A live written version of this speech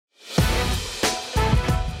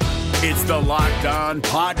It's the Locked On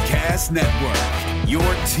Podcast Network, your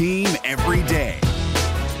team every day.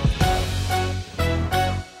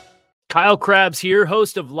 Kyle Krabs here,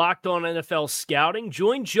 host of Locked On NFL Scouting.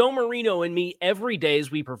 Join Joe Marino and me every day as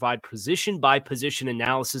we provide position-by-position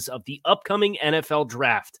analysis of the upcoming NFL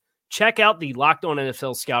Draft. Check out the Locked On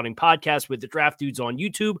NFL Scouting podcast with the Draft Dudes on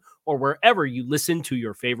YouTube or wherever you listen to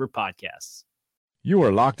your favorite podcasts. You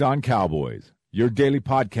are Locked On Cowboys, your daily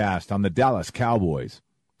podcast on the Dallas Cowboys.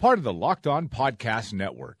 Part of the Locked On Podcast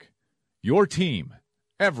Network, your team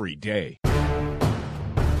every day.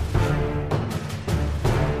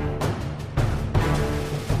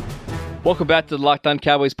 Welcome back to the Locked On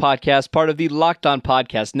Cowboys podcast, part of the Locked On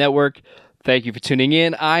Podcast Network. Thank you for tuning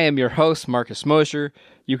in. I am your host, Marcus Mosher.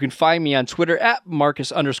 You can find me on Twitter at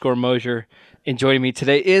Marcus_Mosher. And joining me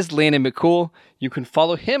today is Landon McCool. You can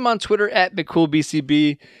follow him on Twitter at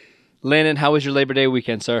McCoolBCB. Landon, how was your Labor Day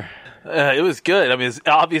weekend, sir? It was good. I mean, it's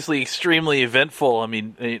obviously extremely eventful. I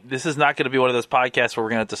mean, this is not going to be one of those podcasts where we're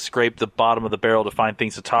going to have to scrape the bottom of the barrel to find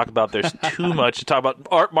things to talk about. There's too much to talk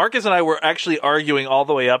about. Marcus and I were actually arguing all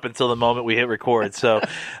the way up until the moment we hit record. So,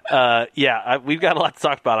 we've got a lot to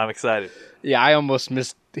talk about. I'm excited. Yeah, I almost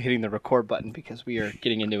missed hitting the record button because we are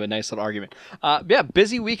getting into a nice little argument.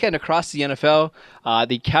 Busy weekend across the NFL.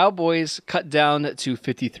 The Cowboys cut down to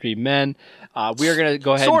 53 men. We are going to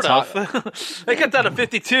go ahead and talk. They cut down to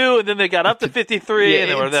 52, and then they got up to 53,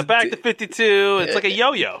 and then they're back to 52. It's like a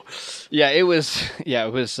yo-yo. It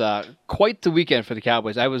was quite the weekend for the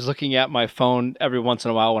Cowboys. I was looking at my phone every once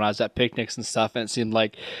in a while when I was at picnics and stuff, and it seemed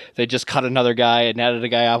like they just cut another guy and added a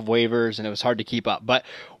guy off waivers, and it was hard to keep up. But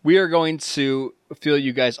we are going to fill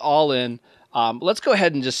you guys all in. Let's go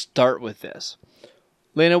ahead and just start with this.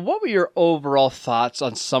 Lena, what were your overall thoughts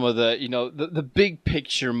on some of the big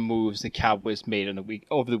picture moves the Cowboys made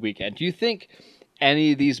over the weekend? Do you think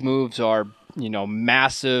any of these moves are,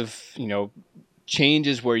 massive,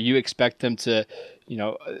 changes where you expect them to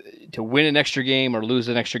win an extra game or lose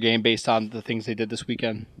an extra game based on the things they did this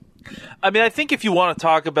weekend? I mean, I think if you want to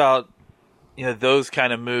talk about, those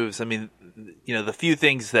kind of moves, I mean, the few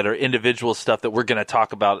things that are individual stuff that we're going to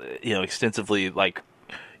talk about, extensively, like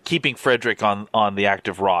keeping Frederick on the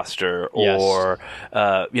active roster, or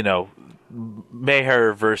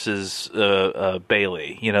Maher versus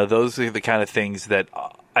Bailey. Those are the kind of things that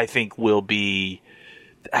I think will be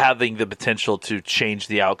having the potential to change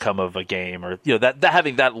the outcome of a game, or that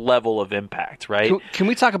having that level of impact, right? Can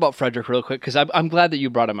we talk about Frederick real quick? Because I'm glad that you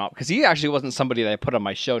brought him out, because he actually wasn't somebody that I put on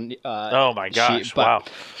my show. Oh my gosh! Wow.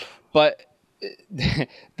 But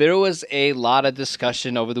there was a lot of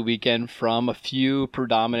discussion over the weekend from a few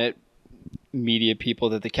predominant media people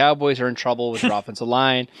that the Cowboys are in trouble with their offensive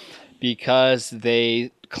line because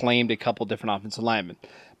they claimed a couple different offensive linemen.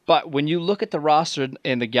 But when you look at the roster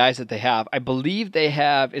and the guys that they have, I believe they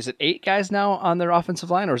have, is it 8 guys now on their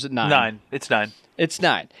offensive line, or is it 9? 9. It's 9. It's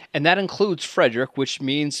 9. And that includes Frederick, which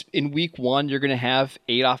means in week 1 you're going to have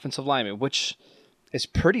 8 offensive linemen, which is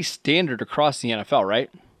pretty standard across the NFL,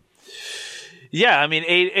 right? Yeah, I mean,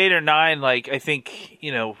 8 or 9. Like, I think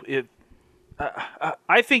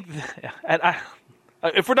I think,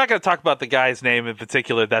 if we're not going to talk about the guy's name in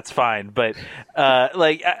particular, that's fine. But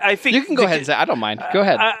I think you can go ahead and say, I don't mind. Go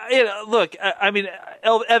ahead. Look, I mean,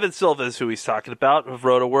 Evan Silva is who he's talking about of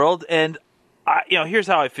Roto World, and here's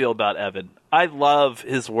how I feel about Evan. I love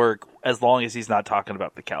his work as long as he's not talking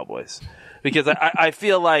about the Cowboys, because I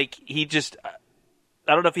feel like he just.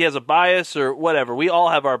 I don't know if he has a bias or whatever. We all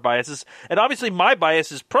have our biases, and obviously my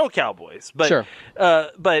bias is pro Cowboys. But sure.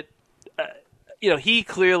 He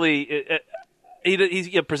clearly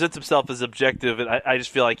he presents himself as objective, and I just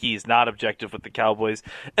feel like he's not objective with the Cowboys.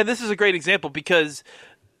 And this is a great example, because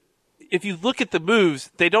if you look at the moves,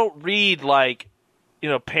 they don't read like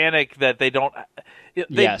panic that they don't.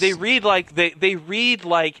 They read like they read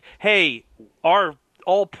like, hey, our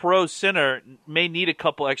all pro center may need a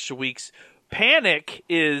couple extra weeks. Panic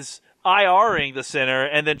is IRing the center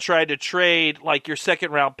and then try to trade like your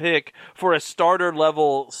second round pick for a starter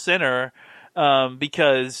level center,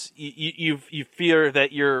 because you fear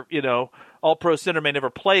that your all pro center may never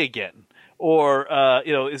play again, or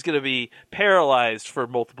is going to be paralyzed for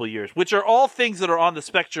multiple years, which are all things that are on the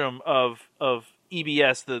spectrum of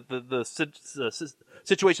EBS, the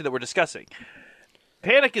situation that we're discussing.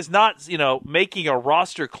 Panic is not making a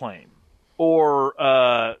roster claim,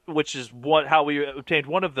 or which is how we obtained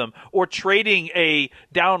one of them, or trading a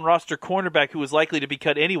down roster cornerback who was likely to be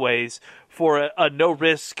cut anyways for a no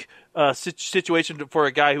risk situation for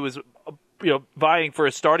a guy who was vying for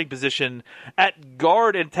a starting position at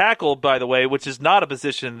guard and tackle, by the way, which is not a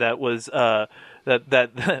position that was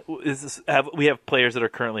we have players that are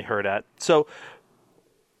currently hurt at. So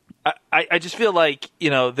I just feel like,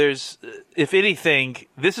 there's, if anything,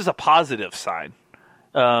 this is a positive sign.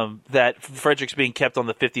 That Frederick's being kept on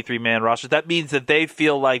the 53-man roster. That means that they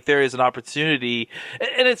feel like there is an opportunity,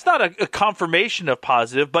 and it's not a confirmation of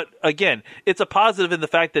positive, but again, it's a positive in the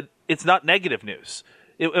fact that it's not negative news.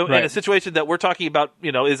 In a situation that we're talking about,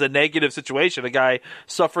 is a negative situation, a guy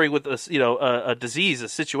suffering with a disease, a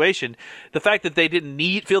situation. The fact that they didn't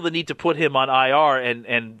feel the need to put him on IR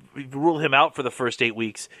and rule him out for the first 8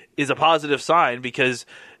 weeks is a positive sign, because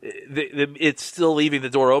it's still leaving the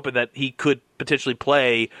door open that he could potentially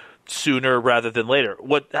play sooner rather than later.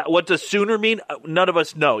 What does sooner mean? None of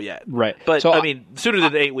us know yet. Right. But so, sooner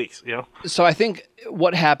than 8 weeks. So I think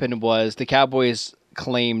what happened was the Cowboys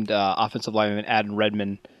claimed offensive lineman Adam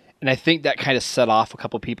Redmond, and I think that kind of set off a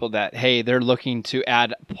couple people that, hey, they're looking to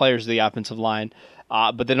add players to the offensive line.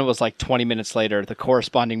 But then it was like 20 minutes later, the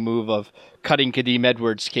corresponding move of cutting Kadeem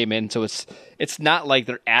Edwards came in. So it's not like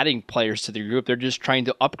they're adding players to the group. They're just trying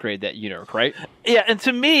to upgrade that unit, right? Yeah, and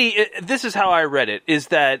to me, this is how I read it, is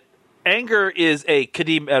that Anger is a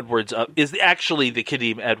Kadeem Edwards is actually the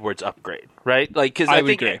Kadeem Edwards upgrade, right? Like, because I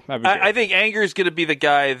think Anger is going to be the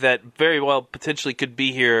guy that very well potentially could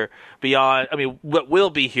be here beyond. What will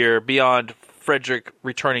be here beyond Frederick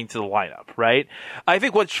returning to the lineup, right? I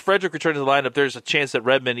think once Frederick returns to the lineup, there's a chance that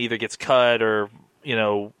Redmond either gets cut or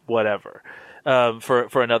whatever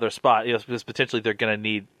for another spot. Because potentially they're going to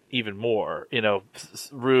need even more,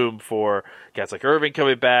 room for guys like Irving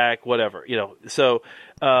coming back, whatever, So.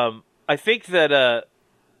 I think that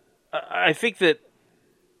I think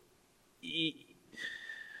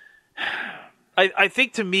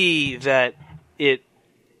to me that it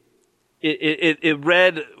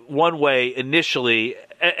read one way initially,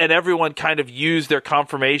 and everyone kind of used their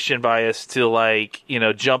confirmation bias to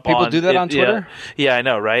jump on. People do that on Twitter? Yeah, I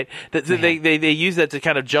know, right? They use that to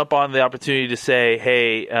kind of jump on the opportunity to say,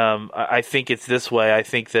 hey, I think it's this way. I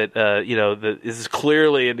think that, this is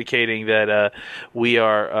clearly indicating that we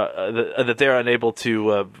are, that they're unable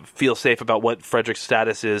to feel safe about what Frederick's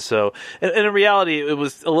status is. So, and in reality, it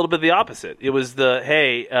was a little bit the opposite. It was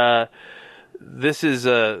hey, this is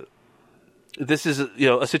a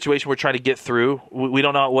situation we're trying to get through. We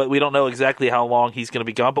don't know exactly how long he's going to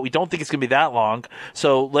be gone, but we don't think it's going to be that long.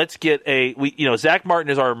 So let's get Zach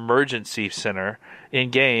Martin is our emergency center in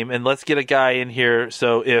game, and let's get a guy in here.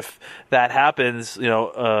 So if that happens, we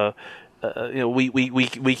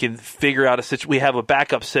can figure out a situation. We have a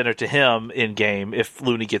backup center to him in game if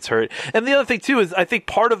Looney gets hurt. And the other thing too is I think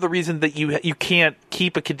part of the reason that you can't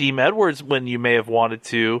keep a Kadeem Edwards when you may have wanted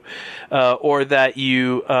to, or that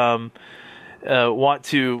you want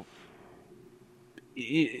to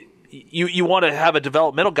you want to have a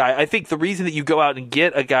developmental guy. I think the reason that you go out and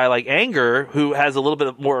get a guy like Anger, who has a little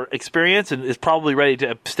bit more experience and is probably ready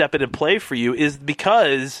to step in and play for you, is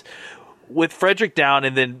because with Frederick down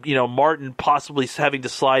and then Martin possibly having to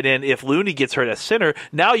slide in if Looney gets hurt at center,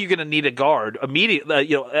 now you're going to need a guard immediately.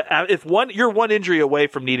 If you're one injury away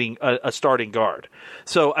from needing a starting guard.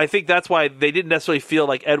 So I think that's why they didn't necessarily feel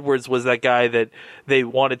like Edwards was that guy that they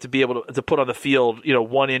wanted to be able to put on the field,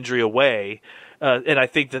 one injury away. And I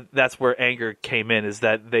think that's where Anger came in, is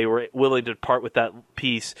that they were willing to part with that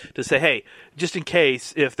piece to say, hey, just in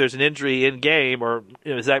case if there's an injury in game or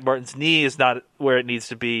Zach Martin's knee is not where it needs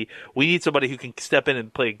to be, we need somebody who can step in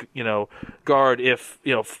and play guard if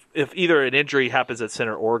either an injury happens at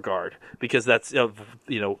center or guard, because that's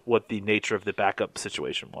what the nature of the backup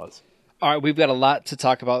situation was. All right, we've got a lot to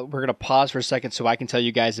talk about. We're going to pause for a second so I can tell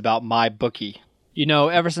you guys about my bookie.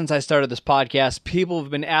 Ever since I started this podcast, people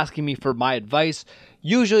have been asking me for my advice.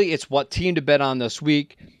 Usually it's what team to bet on this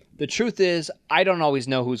week. The truth is, I don't always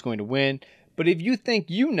know who's going to win. But if you think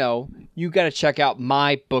you got to check out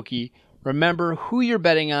my bookie. Remember, who you're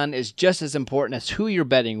betting on is just as important as who you're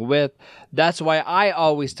betting with. That's why I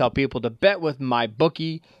always tell people to bet with my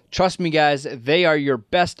bookie. Trust me, guys, they are your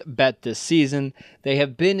best bet this season. They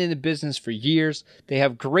have been in the business for years. They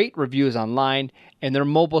have great reviews online, and their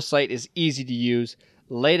mobile site is easy to use.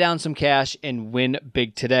 Lay down some cash and win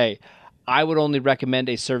big today. I would only recommend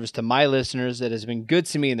a service to my listeners that has been good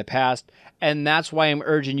to me in the past, and that's why I'm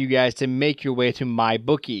urging you guys to make your way to my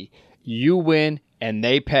bookie. You win, and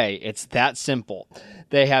they pay. It's that simple.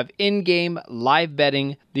 They have in-game live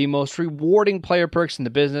betting, the most rewarding player perks in the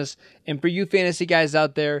business. And for you fantasy guys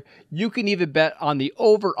out there, you can even bet on the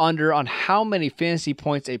over-under on how many fantasy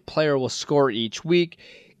points a player will score each week.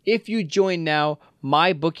 If you join now,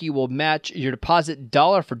 MyBookie will match your deposit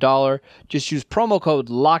dollar for dollar. Just use promo code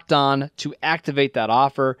LOCKEDON to activate that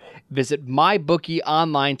offer. Visit MyBookie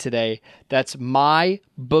online today. That's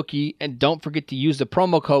MyBookie. And don't forget to use the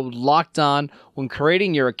promo code LOCKEDON when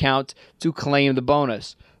creating your account to claim the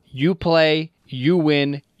bonus. You play, you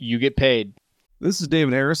win, you get paid. This is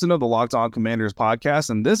David Harrison of the Locked On Commanders podcast,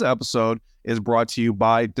 and this episode is brought to you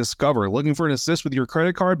by Discover. Looking for an assist with your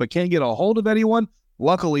credit card but can't get a hold of anyone?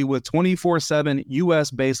 Luckily, with 24/7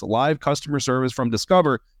 U.S.-based live customer service from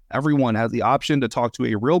Discover, everyone has the option to talk to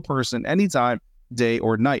a real person anytime, day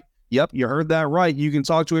or night. Yep, you heard that right. You can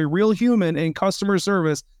talk to a real human in customer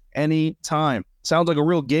service anytime. Sounds like a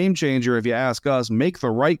real game changer if you ask us. Make the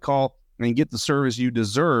right call and get the service you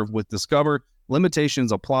deserve with Discover.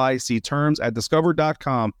 Limitations apply. See terms at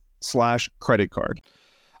discover.com/credit card.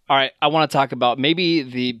 All right, I want to talk about maybe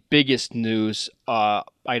the biggest news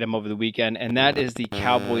item over the weekend, and that is the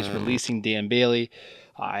Cowboys releasing Dan Bailey.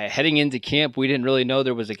 Heading into camp, we didn't really know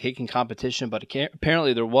there was a kicking competition, but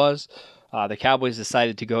apparently there was. The Cowboys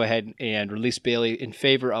decided to go ahead and release Bailey in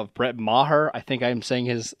favor of Brett Maher. I think I'm saying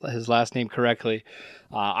his last name correctly.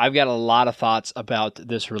 I've got a lot of thoughts about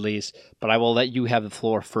this release, but I will let you have the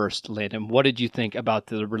floor first, Landon. What did you think about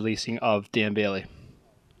the releasing of Dan Bailey?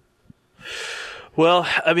 Well,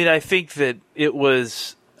 I mean, I think that it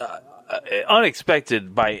was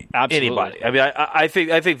unexpected by anybody. I mean, I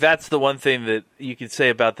think that's the one thing that you can say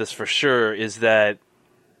about this for sure is that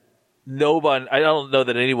I don't know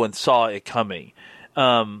that anyone saw it coming.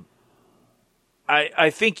 I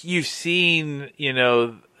think you've seen,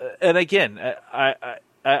 and again,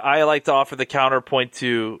 I like to offer the counterpoint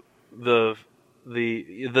to the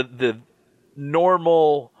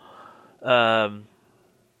normal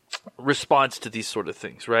response to these sort of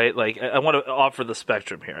things, right? Like, I want to offer the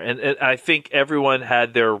spectrum here, and I think everyone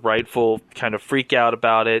had their rightful kind of freak out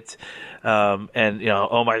about it. And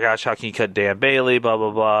oh my gosh, how can you cut Dan Bailey? Blah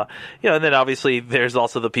blah blah. And then obviously there's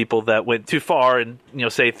also the people that went too far and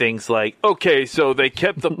say things like, okay, so they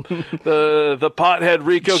kept the pothead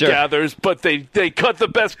Rico Gathers, but they cut the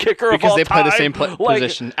best kicker of all time because they play the same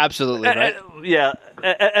position. Absolutely right. Yeah,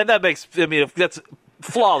 and that makes that's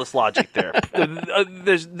flawless logic there. And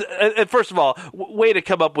first of all, way to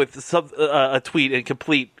come up with a tweet in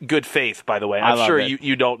complete good faith, by the way. I'm sure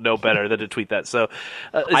you don't know better than to tweet that. So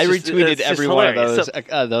I retweeted every one of those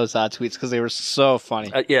tweets because they were so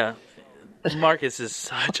funny. Yeah. Marcus is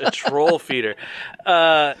such a troll feeder.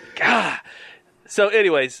 God. So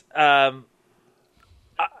anyways,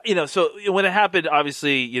 so when it happened,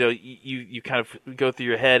 obviously, you kind of go through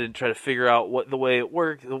your head and try to figure out the way it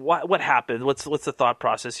worked, what happened, what's the thought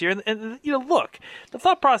process here, and look, the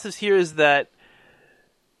thought process here is that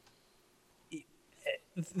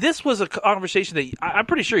this was a conversation that I'm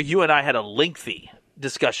pretty sure you and I had a lengthy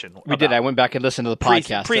discussion. We did. I went back and listened to the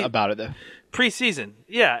podcast about it though. Preseason,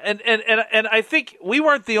 yeah, and I think we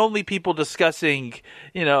weren't the only people discussing,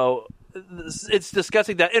 it's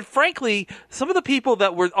discussing that, and frankly, some of the people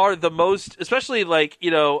that are the most, especially like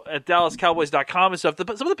at DallasCowboys.com and stuff, some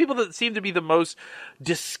of the people that seem to be the most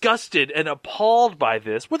disgusted and appalled by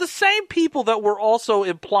this were the same people that were also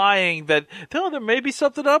implying that there may be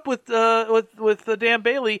something up with Dan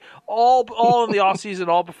Bailey all in the offseason,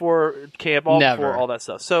 all before camp, before all that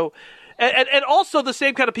stuff. So. And also the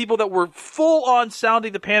same kind of people that were full on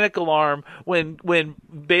sounding the panic alarm when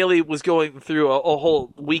Bailey was going through a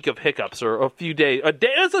whole week of hiccups or a day of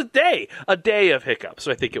hiccups.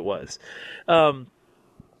 I think it was.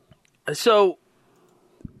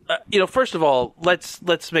 First of all,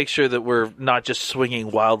 let's make sure that we're not just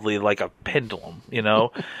swinging wildly like a pendulum.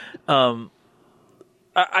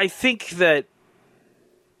 I think that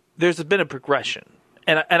there's been a progression.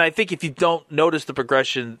 And I think if you don't notice the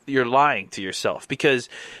progression, you're lying to yourself because,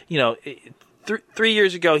 3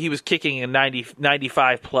 years ago he was kicking a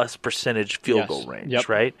 95+ percentage field goal range,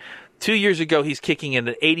 right? 2 years ago he's kicking in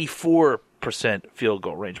an 84% field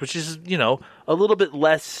goal range, which is a little bit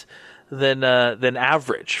less than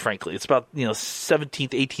average. Frankly, it's about 17th,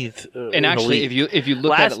 18th. And actually, if you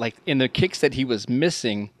look at it, like in the kicks that he was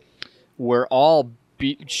missing, were all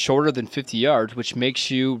shorter than 50 yards, which makes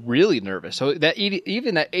you really nervous. So that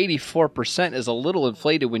even that 84% is a little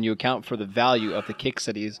inflated when you account for the value of the kicks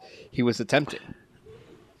that he was attempting.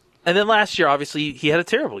 And then last year, obviously, he had a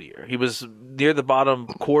terrible year. He was near the bottom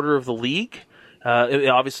quarter of the league.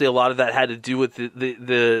 Obviously, a lot of that had to do with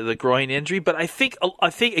the groin injury. But I think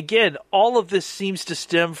again, all of this seems to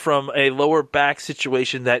stem from a lower back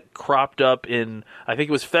situation that cropped up in, I think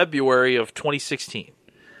it was February of 2016.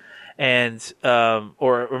 And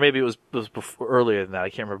or maybe it was before, earlier than that. I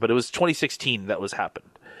can't remember, but it was 2016 that was happened.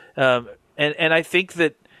 And I think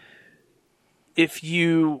that if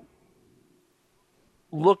you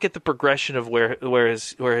look at the progression of where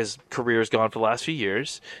his career has gone for the last few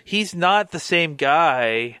years, he's not the same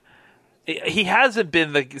guy he hasn't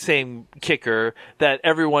been the same kicker that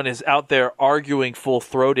everyone is out there arguing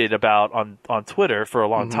full-throated about on Twitter for a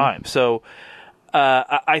long time. So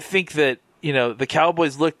I think that, the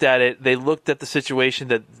Cowboys looked at it. They looked at the situation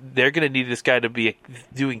that they're going to need this guy to be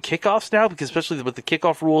doing kickoffs now, because especially with the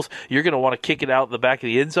kickoff rules, you're going to want to kick it out the back of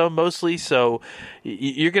the end zone mostly. So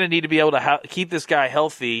you're going to need to be able to keep this guy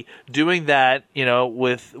healthy doing that,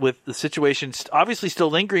 with the situation obviously still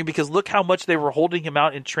lingering, because look how much they were holding him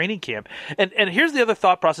out in training camp. And here's the other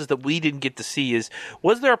thought process that we didn't get to see is,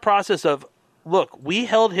 was there a process of, look, we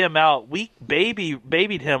held him out. We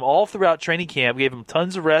babied him all throughout training camp. We gave him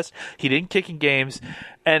tons of rest. He didn't kick in games.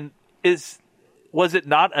 And was it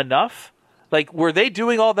not enough? Like, were they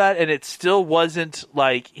doing all that and it still wasn't,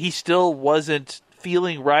 like, he still wasn't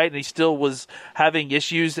feeling right and he still was having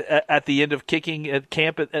issues at the end of kicking at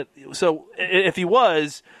camp? So if he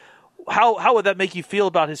was, how would that make you feel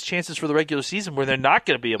about his chances for the regular season, where they're not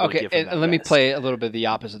going to be able to give him that and let me rest? play a little bit of the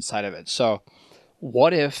opposite side of it. So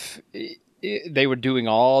what if they were doing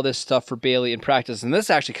all this stuff for Bailey in practice, and this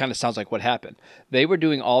actually kind of sounds like what happened. They were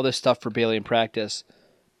doing all this stuff for Bailey in practice,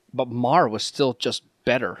 but Marr was still just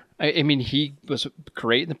better. I mean, he was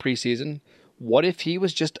great in the preseason. What if he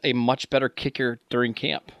was just a much better kicker during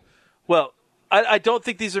camp? Well, I don't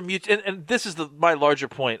think these are mutual, and this is my larger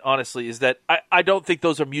point, honestly, is that I don't think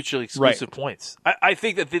those are mutually exclusive points. I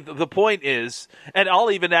think that the point is, and I'll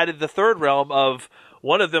even add in the third realm of,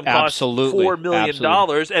 one of them costs $4 million,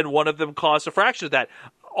 and one of them costs a fraction of that.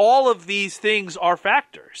 All of these things are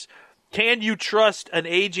factors. Can you trust an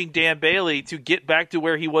aging Dan Bailey to get back to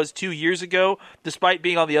where he was 2 years ago, despite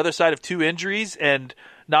being on the other side of 2 injuries and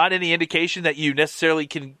not any indication that you necessarily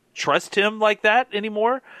can trust him like that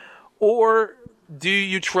anymore? Or do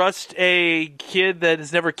you trust a kid that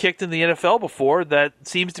has never kicked in the NFL before that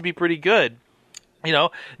seems to be pretty good?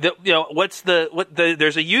 There's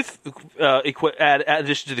a youth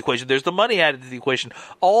addition to the equation. There's the money added to the equation.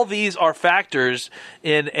 All these are factors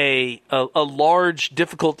in a large,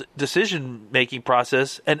 difficult decision-making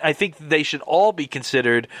process, and I think they should all be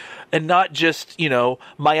considered, and not just,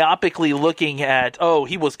 myopically looking at,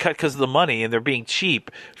 he was cut because of the money, and they're being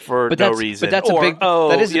cheap for no reason. But that's a big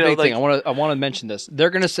thing. I want to mention this.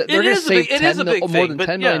 They're going to save more than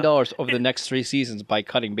 $10 million over the next 3 seasons by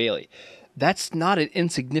cutting Bailey. That's not an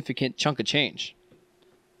insignificant chunk of change.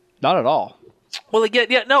 Not at all. Well, again,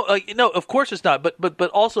 no, of course it's not. But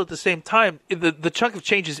also at the same time, the chunk of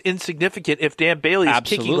change is insignificant if Dan Bailey is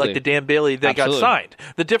kicking like the Dan Bailey that got signed.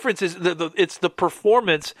 The difference is it's the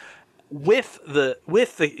performance with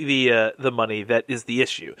the money that is the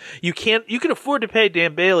issue. You can afford to pay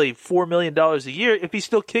Dan Bailey $4 million a year if he's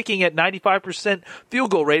still kicking at 95% field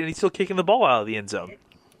goal rate and he's still kicking the ball out of the end zone.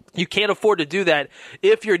 You can't afford to do that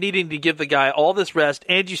if you're needing to give the guy all this rest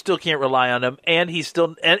and you still can't rely on him, and he's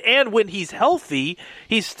still and when he's healthy,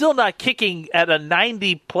 he's still not kicking at a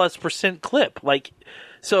 90+% clip.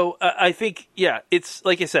 So I think, it's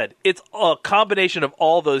like I said, it's a combination of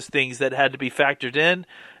all those things that had to be factored in,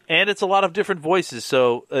 and it's a lot of different voices.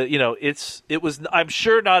 So it was, I'm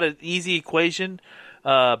sure, not an easy equation,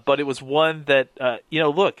 but it was one that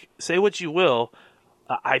look, say what you will.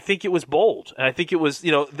 I think it was bold, and I think it was,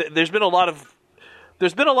 there's been a lot of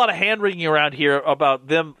hand wringing around here about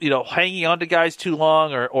them, hanging on to guys too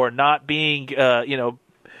long or not being, not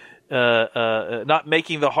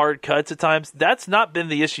making the hard cuts at times. That's not been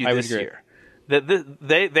the issue this year.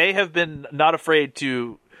 They have been not afraid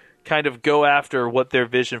to kind of go after what their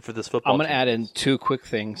vision for this football. I'm going to add in 2 quick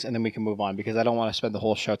things, and then we can move on, because I don't want to spend the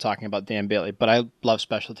whole show talking about Dan Bailey, but I love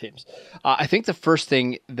special teams. I think the first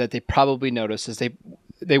thing that they probably noticed is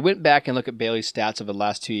they went back and looked at Bailey's stats over the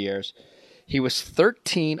last 2 years. He was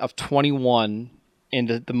 13 of 21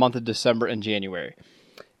 in the month of December and January.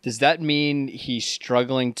 Does that mean he's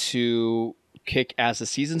struggling to kick as the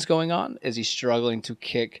season's going on? Is he struggling to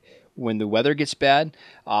kick when the weather gets bad?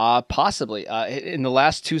 Possibly. In the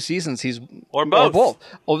last 2 seasons, or both.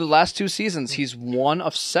 Over the last 2 seasons, he's 1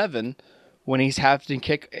 of 7 when he's having to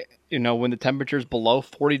kick, when the temperature's below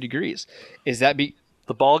 40 degrees. Is that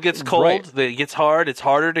the ball gets cold, right. It gets hard, it's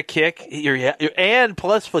harder to kick, and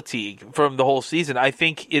plus fatigue from the whole season. I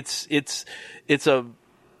think it's a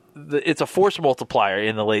force multiplier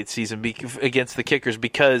in the late season against the kickers,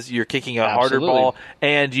 because you're kicking a harder ball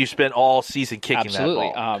and you spent all season kicking that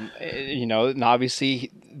ball. And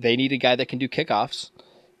obviously they need a guy that can do kickoffs.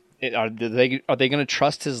 Are they going to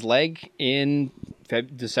trust his leg in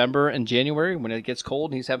December and January when it gets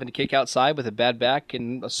cold and he's having to kick outside with a bad back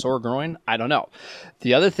and a sore groin? I don't know.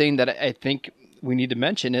 The other thing that I think we need to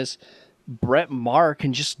mention is Brett Maher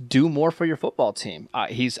can just do more for your football team.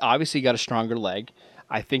 He's obviously got a stronger leg.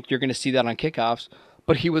 I think you're going to see that on kickoffs,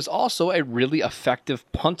 but he was also a really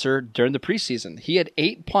effective punter during the preseason. He had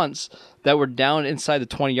 8 punts that were down inside the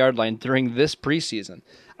 20-yard line during this preseason.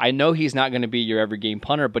 I know he's not going to be your every game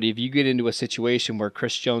punter, but if you get into a situation where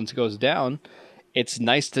Chris Jones goes down, it's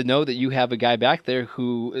nice to know that you have a guy back there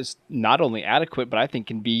who is not only adequate, but I think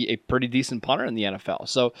can be a pretty decent punter in the NFL.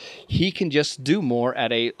 So he can just do more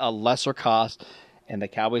at a lesser cost, and the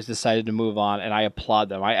Cowboys decided to move on, and I applaud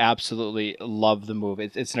them. I absolutely love the move.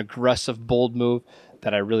 It's an aggressive, bold move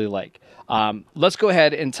that I really like. Let's go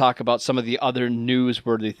ahead and talk about some of the other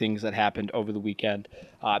newsworthy things that happened over the weekend.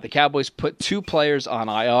 The Cowboys put 2 players on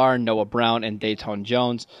IR, Noah Brown and Dayton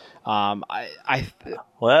Jones. Well,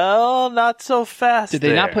 not so fast. Did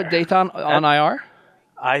they not put Dayton on IR?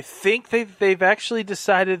 I think they've actually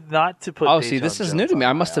decided not to put. Oh, Dayton see, this is Jones new to me.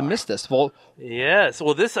 I on must have IR. missed this. Well, yes.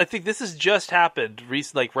 Well, I think this has just happened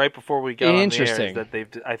recently, like right before we got on the air. Interesting.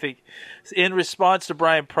 That I think, in response to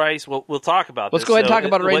Brian Price. We'll talk about. Let's this. go ahead and So talk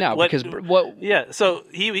about it right now because what? Yeah. So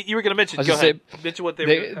you were going to mention. Go ahead. Mention what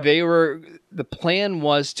they were. The plan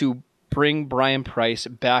was to bring Brian Price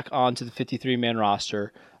back onto the 53-man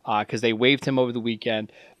roster because they waived him over the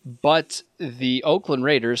weekend. But the Oakland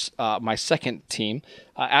Raiders, my second team,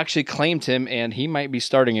 actually claimed him, and he might be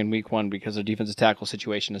starting in week 1 because their defensive tackle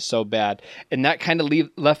situation is so bad. And that kind of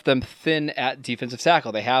left them thin at defensive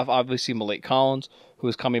tackle. They have, obviously, Malik Collins, who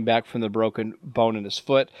is coming back from the broken bone in his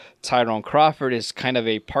foot. Tyrone Crawford is kind of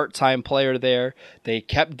a part-time player there. They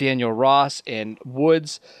kept Daniel Ross and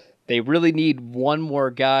Woods. They really need one more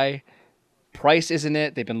guy. Price isn't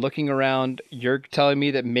it. They've been looking around. You're telling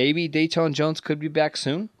me that maybe Dayton Jones could be back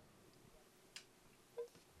soon?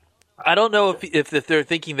 I don't know if they're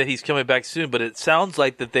thinking that he's coming back soon, but it sounds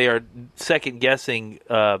like that they are second-guessing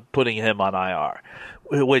putting him on IR,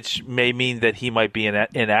 which may mean that he might be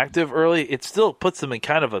inactive early. It still puts them in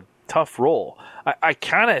kind of a tough role. I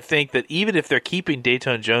kind of think that even if they're keeping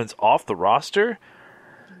Dayton Jones off the roster,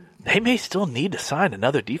 they may still need to sign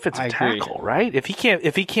another defensive tackle, right? If he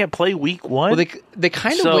can't play week 1. Well, they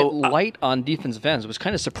kind of went light on defensive ends, which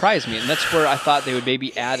kind of surprised me, and that's where I thought they would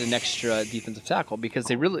maybe add an extra defensive tackle because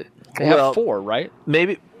they have 4, right?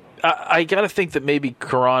 Maybe I got to think that maybe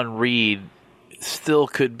Karan Reed still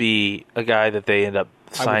could be a guy that they end up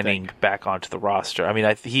signing back onto the roster. I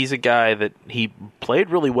mean, he's a guy that he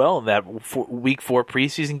played really well in that week 4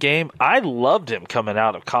 preseason game. I loved him coming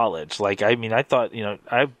out of college. I thought,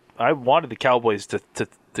 I wanted the Cowboys to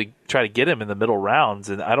try to get him in the middle rounds,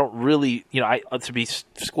 and I don't really, to be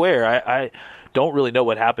square, I don't really know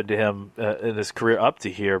what happened to him in his career up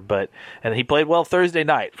to here, and he played well Thursday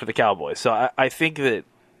night for the Cowboys, so I think that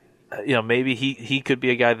maybe he could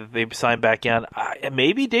be a guy that they sign back in.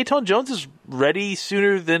 Maybe Dayton Jones is ready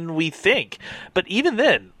sooner than we think. But even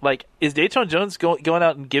then, is Dayton Jones going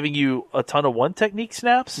out and giving you a ton of one technique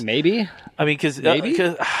snaps? Maybe. I mean, because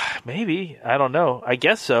maybe, I don't know. I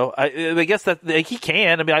guess so. I guess that he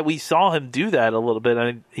can. I mean, we saw him do that a little bit. I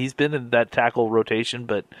mean, he's been in that tackle rotation,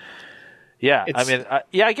 but. Yeah,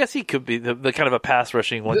 I guess he could be the kind of a pass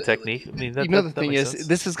rushing one technique. I mean, the thing is,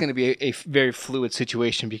 this is going to be a very fluid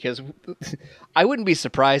situation because I wouldn't be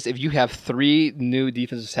surprised if you have 3 new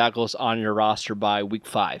defensive tackles on your roster by week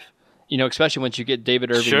 5. Especially once you get David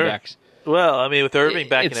Irving back. Well, I mean, with Irving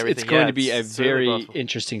back and everything, it's going to be a very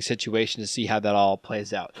interesting situation to see how that all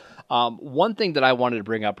plays out. One thing that I wanted to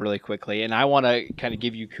bring up really quickly, and I want to kind of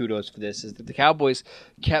give you kudos for this, is that the Cowboys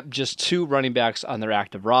kept just 2 running backs on their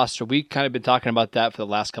active roster. We've kind of been talking about that for the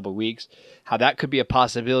last couple of weeks, how that could be a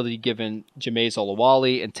possibility given Jameis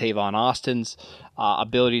Olawale and Tavon Austin's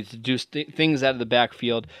ability to do things out of the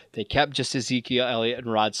backfield. They kept just Ezekiel Elliott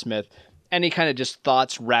and Rod Smith. Any kind of just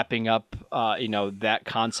thoughts wrapping up, that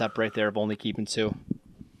concept right there of only keeping 2?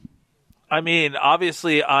 I mean,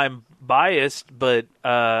 obviously I'm biased, but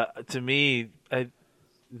to me,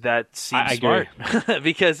 that seems smart.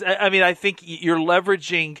 Because, I mean, I think you're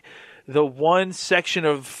leveraging the one section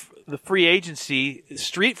of the free agency,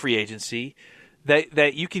 street free agency,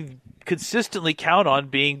 that you can consistently count on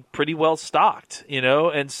being pretty well stocked,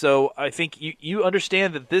 And so I think you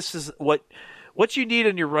understand that this is what you need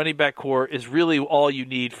in your running back core is really all you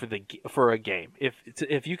need for a game.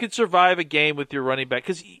 If you can survive a game with your running back,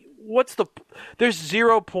 because there's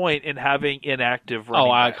 0 point in having inactive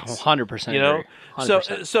running backs. 100% agree.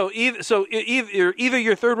 100%. So either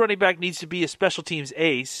your third running back needs to be a special teams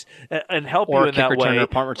ace and help you in that way, or a kick returner,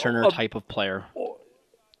 punt returner type of player,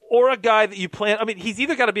 or a guy that you plan. I mean, he's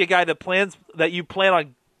either got to be a guy that you plan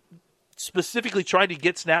on specifically trying to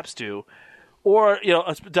get snaps to, or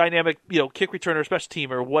a dynamic kick returner, special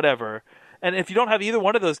team, or whatever. And if you don't have either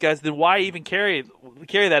one of those guys, then why even carry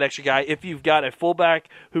that extra guy if you've got a fullback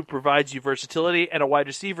who provides you versatility and a wide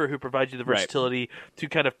receiver who provides you the versatility to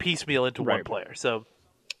kind of piecemeal into one player? So,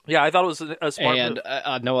 yeah, I thought it was a smart move. And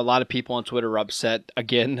I know a lot of people on Twitter are upset,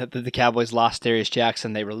 again, that the Cowboys lost Darius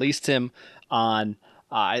Jackson. They released him on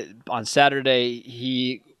Saturday.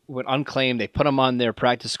 He went unclaimed. They put him on their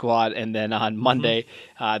practice squad, and then on Monday,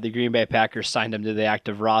 the Green Bay Packers signed him to the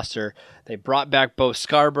active roster. They brought back Bo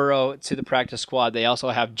Scarborough to the practice squad. They also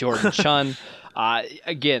have Jordan Chun.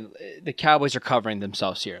 Again, the Cowboys are covering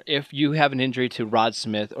themselves here. If you have an injury to Rod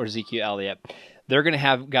Smith or Ezekiel Elliott, they're going to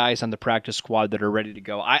have guys on the practice squad that are ready to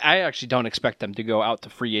go. I actually don't expect them to go out to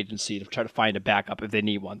free agency to try to find a backup if they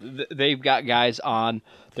need one. They've got guys on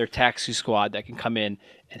their taxi squad that can come in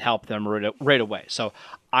and help them right away. So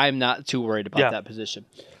I'm not too worried about that position.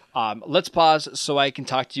 Let's pause so I can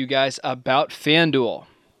talk to you guys about FanDuel.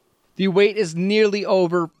 The wait is nearly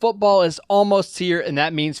over. Football is almost here, and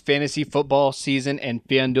that means fantasy football season, and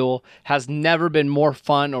FanDuel has never been more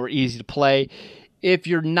fun or easy to play. If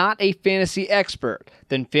you're not a fantasy expert,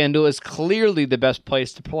 then FanDuel is clearly the best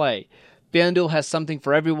place to play. FanDuel has something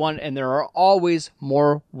for everyone, and there are always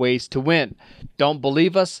more ways to win. Don't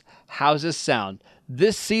believe us? How's this sound?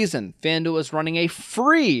 This season, FanDuel is running a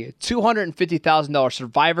free $250,000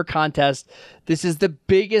 Survivor contest. This is the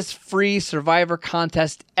biggest free Survivor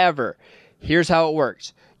contest ever. Here's how it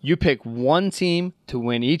works. You pick one team to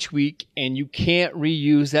win each week, and you can't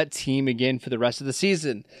reuse that team again for the rest of the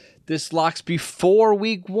season. This locks before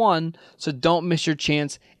week 1, so don't miss your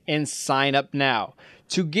chance and sign up now.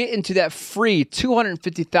 To get into that free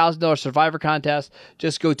 $250,000 Survivor contest,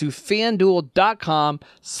 just go to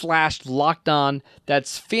FanDuel.com/lockedon.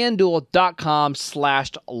 That's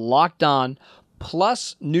FanDuel.com/lockedon.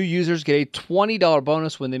 Plus, new users get a $20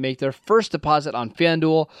 bonus when they make their first deposit on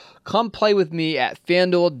FanDuel. Come play with me at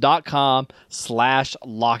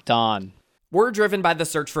FanDuel.com/lockedon. We're driven by the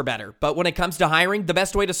search for better, but when it comes to hiring, the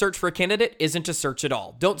best way to search for a candidate isn't to search at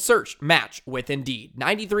all. Don't search, match with Indeed.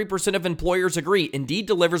 93% of employers agree Indeed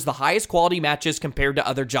delivers the highest quality matches compared to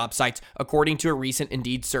other job sites, according to a recent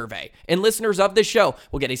Indeed survey. And listeners of this show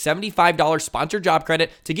will get a $75 sponsored job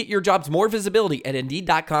credit to get your jobs more visibility at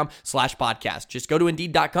Indeed.com/podcast. Just go to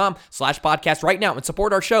Indeed.com/podcast right now and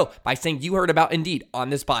support our show by saying you heard about Indeed on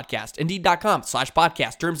this podcast.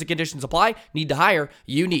 Indeed.com/podcast. Terms and conditions apply. Need to hire?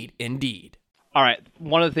 You need Indeed. All right,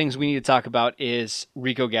 one of the things we need to talk about is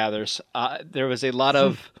Rico Gathers. There was a lot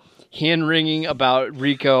of hand-wringing about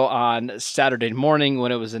Rico on Saturday morning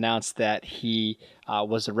when it was announced that he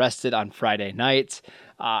was arrested on Friday night.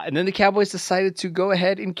 And then the Cowboys decided to go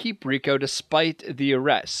ahead and keep Rico despite the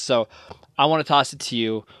arrest. So I want to toss it to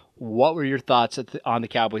you. What were your thoughts on the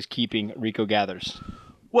Cowboys keeping Rico Gathers?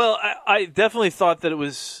 Well, I definitely thought that it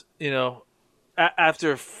was,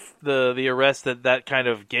 after the arrest that kind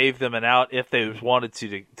of gave them an out if they wanted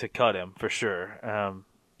to cut him, for sure.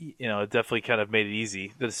 It definitely kind of made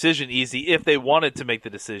the decision easy if they wanted to make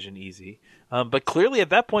the decision easy. But clearly at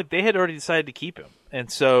that point they had already decided to keep him.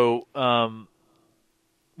 And so,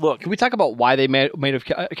 look, can we talk about why they may have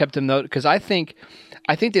kept him though? Because I think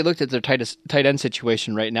they looked at their tight end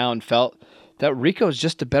situation right now and felt that Rico is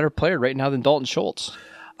just a better player right now than Dalton Schultz.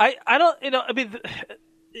 I don't,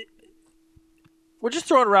 we're just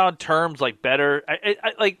throwing around terms like better. I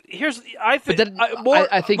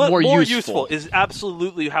think more useful is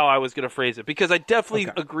absolutely how I was going to phrase it, because I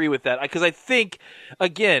definitely agree with that. Because I think,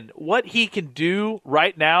 again, what he can do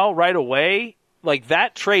right now, right away, like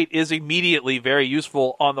that trait is immediately very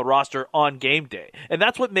useful on the roster on game day. And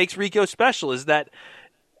that's what makes Rico special, is that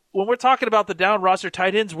when we're talking about the down roster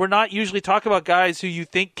tight ends, we're not usually talking about guys who you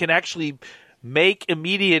think can actually make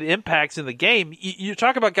immediate impacts in the game. You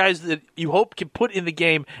talk about guys that you hope can put in the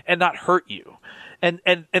game and not hurt you. And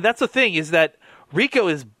that's the thing, is that Rico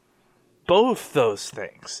is both those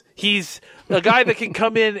things. He's a guy that can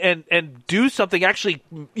come in and do something, actually,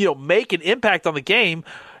 make an impact on the game.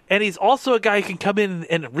 And he's also a guy who can come in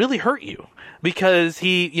and really hurt you because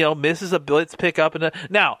he, misses a blitz pickup.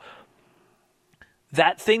 Now,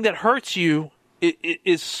 that thing that hurts you, it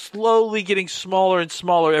is slowly getting smaller and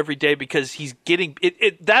smaller every day, because he's getting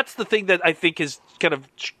it. That's the thing that I think has kind of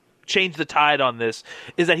changed the tide on this,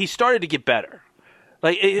 is that he started to get better.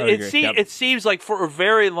 Like it seems like for a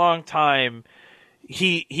very long time,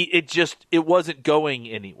 it wasn't going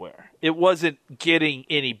anywhere. It wasn't getting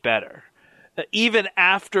any better. Even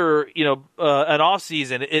after an off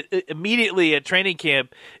season, it immediately at training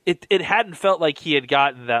camp, it hadn't felt like he had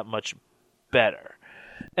gotten that much better.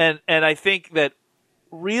 And I think that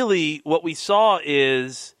really what we saw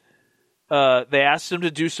is they asked him to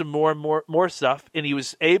do some more and more stuff, and he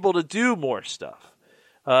was able to do more stuff.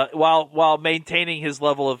 while maintaining his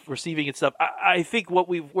level of receiving and stuff. I think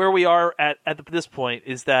where we are at this point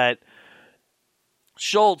is that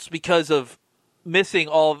Schultz, because of missing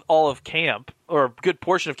all of camp, or a good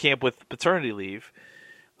portion of camp with paternity leave,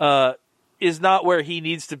 is not where he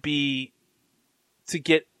needs to be to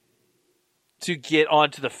get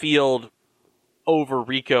onto the field over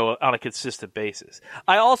Rico on a consistent basis.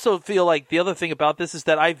 I also feel like the other thing about this is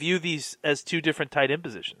that I view these as two different tight end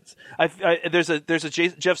positions. There's a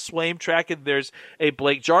Jeff Swaim track and there's a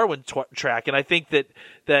Blake Jarwin track, and I think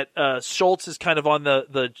that Schultz is kind of on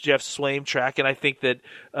the Jeff Swaim track, and I think that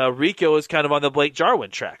Rico is kind of on the Blake Jarwin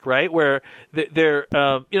track, right? Where they're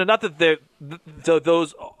not that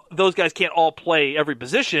those guys can't all play every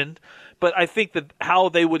position, but I think that how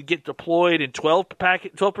they would get deployed in 12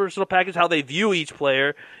 personnel package, how they view each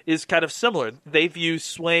player is kind of similar. They view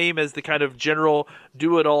Swaim as the kind of general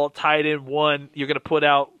do-it-all tight end one you're going to put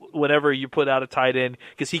out whenever you put out a tight end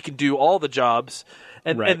because he can do all the jobs.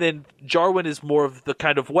 And then Jarwin is more of the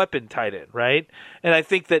kind of weapon tight end, right? And I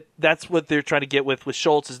think that that's what they're trying to get with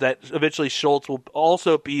Schultz, is that eventually Schultz will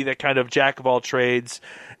also be that kind of jack of all trades,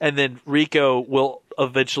 and then Rico will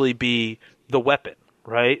eventually be the weapon.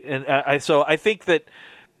 Right, and so I think that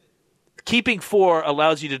keeping 4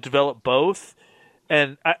 allows you to develop both,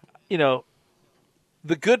 and the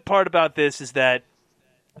good part about this is that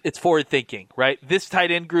it's forward thinking. Right, this tight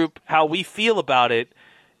end group, how we feel about it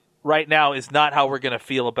right now is not how we're going to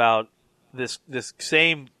feel about this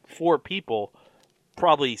same 4 people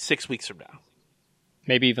probably 6 weeks from now,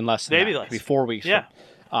 maybe even less. Maybe 4 weeks. Yeah.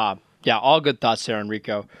 Yeah, all good thoughts there,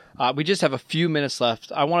 Enrico. We just have a few minutes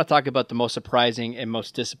left. I want to talk about the most surprising and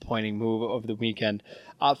most disappointing move of the weekend.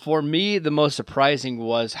 For me, the most surprising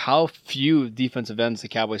was how few defensive ends the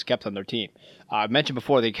Cowboys kept on their team. I mentioned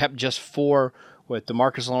before they kept just 4 with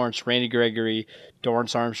DeMarcus Lawrence, Randy Gregory,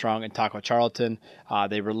 Dorrance Armstrong, and Taco Charlton.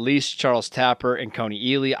 They released Charles Tapper and Coney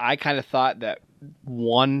Ealy. I kind of thought that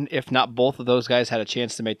one, if not both of those guys had a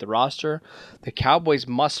chance to make the roster. The Cowboys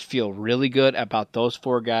must feel really good about those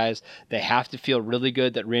 4 guys. They have to feel really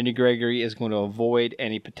good that Randy Gregory is going to avoid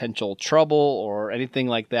any potential trouble or anything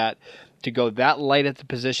like that. To go that light at the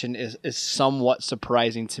position is somewhat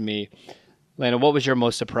surprising to me. Landon, what was your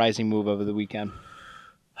most surprising move over the weekend?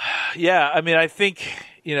 Yeah, I mean, I think,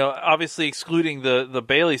 obviously excluding the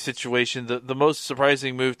Bailey situation, the most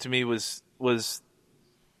surprising move to me was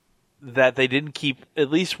that they didn't keep at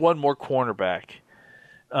least one more cornerback.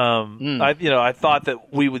 I thought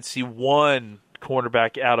that we would see one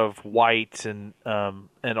cornerback out of White and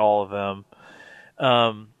all of them.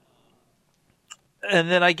 And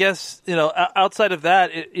then I guess, outside of that,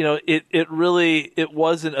 it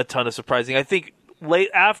wasn't a ton of surprising. I think late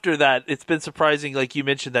after that, it's been surprising, like you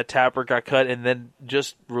mentioned, that Tapper got cut and then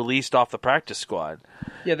just released off the practice squad.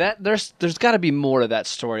 Yeah, there's got to be more to that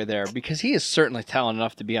story there, because he is certainly talented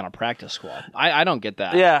enough to be on a practice squad. I don't get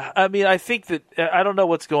that. Yeah, I mean, I think that I don't know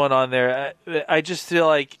what's going on there. I just feel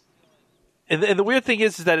like, and the weird thing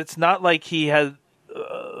is that it's not like he has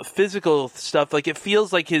physical stuff. Like, it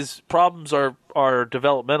feels like his problems are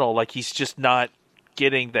developmental. Like, he's just not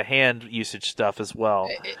getting the hand usage stuff as well,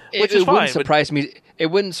 which is fine. Wouldn't surprise me. It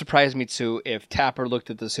wouldn't surprise me too if Tapper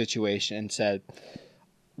looked at the situation and said,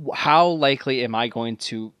 how likely am I going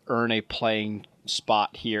to earn a playing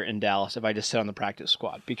spot here in Dallas if I just sit on the practice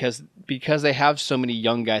squad? Because they have so many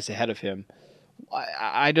young guys ahead of him,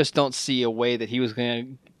 I just don't see a way that he was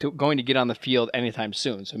going to get on the field anytime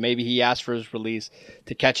soon. So maybe he asked for his release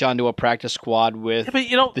to catch on to a practice squad with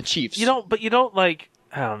the Chiefs. But you don't like,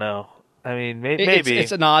 I don't know. I mean, maybe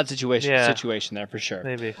it's an odd situation there for sure.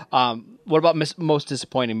 Maybe. What about most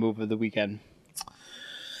disappointing move of the weekend?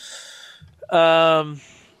 I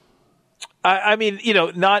mean,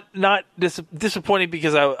 not disappointing,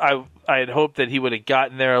 because I had hoped that he would have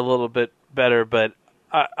gotten there a little bit better, but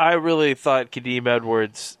I really thought Kadeem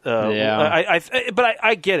Edwards. But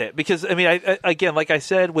I get it, because I mean, again, like I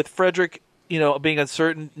said, with Frederick, being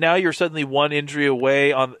uncertain, now you're suddenly one injury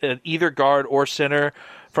away on either guard or center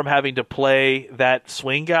from having to play that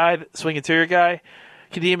swing interior guy.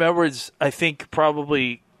 Kadeem Edwards, I think,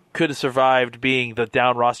 probably could have survived being the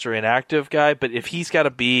down roster inactive guy, but if he's got to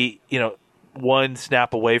be, one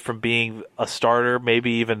snap away from being a starter,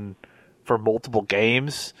 maybe even for multiple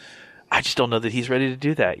games, I just don't know that he's ready to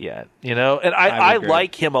do that yet, And I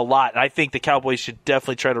like him a lot. I think the Cowboys should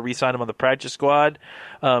definitely try to re-sign him on the practice squad,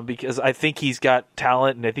 because I think he's got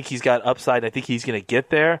talent and I think he's got upside and I think he's going to get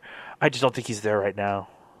there. I just don't think he's there right now.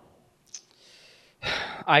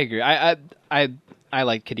 I agree. I I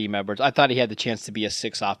like Kadeem Edwards. I thought he had the chance to be a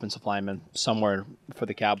 6 offensive lineman somewhere for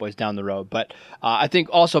the Cowboys down the road. But I think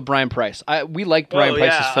also Brian Price. We liked Brian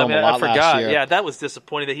Price's film a lot last year. Yeah, that was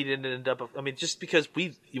disappointing that he didn't end up. I mean, just because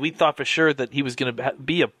we thought for sure that he was going to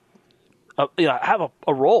be have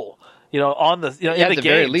a role. On the at the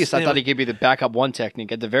very least, I thought he could be the backup one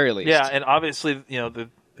technique at the very least. Yeah, and obviously, the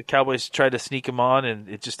Cowboys tried to sneak him on, and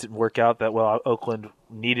it just didn't work out that well. Oakland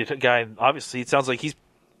needed a guy, and obviously, it sounds like he's,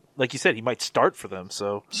 like you said, he might start for them.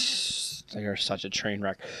 So you're such a train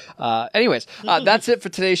wreck. Anyways, that's it for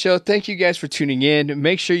today's show. Thank you guys for tuning in.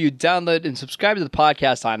 Make sure you download and subscribe to the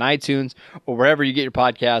podcast on iTunes or wherever you get your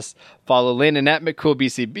podcasts. Follow Landon at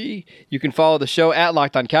McCoolBCB. You can follow the show at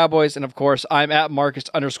Locked On Cowboys. And of course, I'm at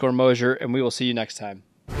Marcus_Mosier, and we will see you next time.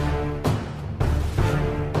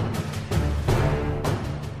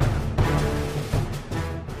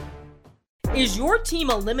 Is your team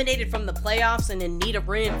eliminated from the playoffs and in need of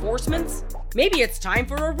reinforcements? Maybe it's time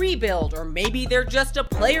for a rebuild, or maybe they're just a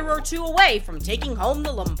player or two away from taking home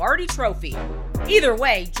the Lombardi Trophy. Either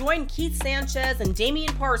way, join Keith Sanchez and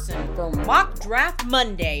Damian Parson for Mock Draft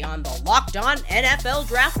Monday on the Locked On NFL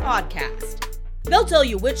Draft Podcast. They'll tell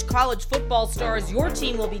you which college football stars your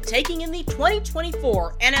team will be taking in the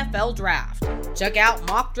 2024 NFL Draft. Check out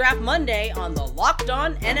Mock Draft Monday on the Locked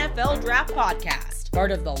On NFL Draft Podcast,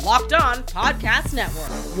 part of the Locked On Podcast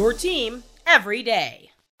Network, your team every day.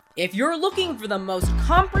 If you're looking for the most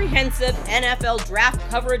comprehensive NFL draft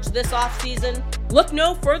coverage this offseason, look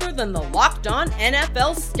no further than the Locked On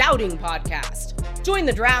NFL Scouting Podcast. Join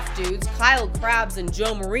the draft dudes, Kyle Krabs and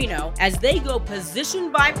Joe Marino, as they go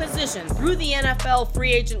position by position through the NFL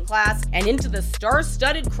free agent class and into the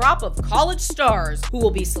star-studded crop of college stars who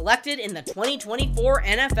will be selected in the 2024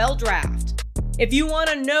 NFL Draft. If you want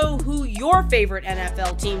to know who your favorite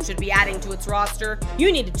NFL team should be adding to its roster,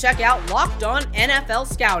 you need to check out Locked On NFL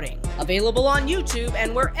Scouting, available on YouTube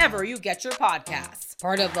and wherever you get your podcasts.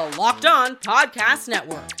 Part of the Locked On Podcast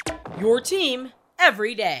Network, your team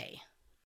every day.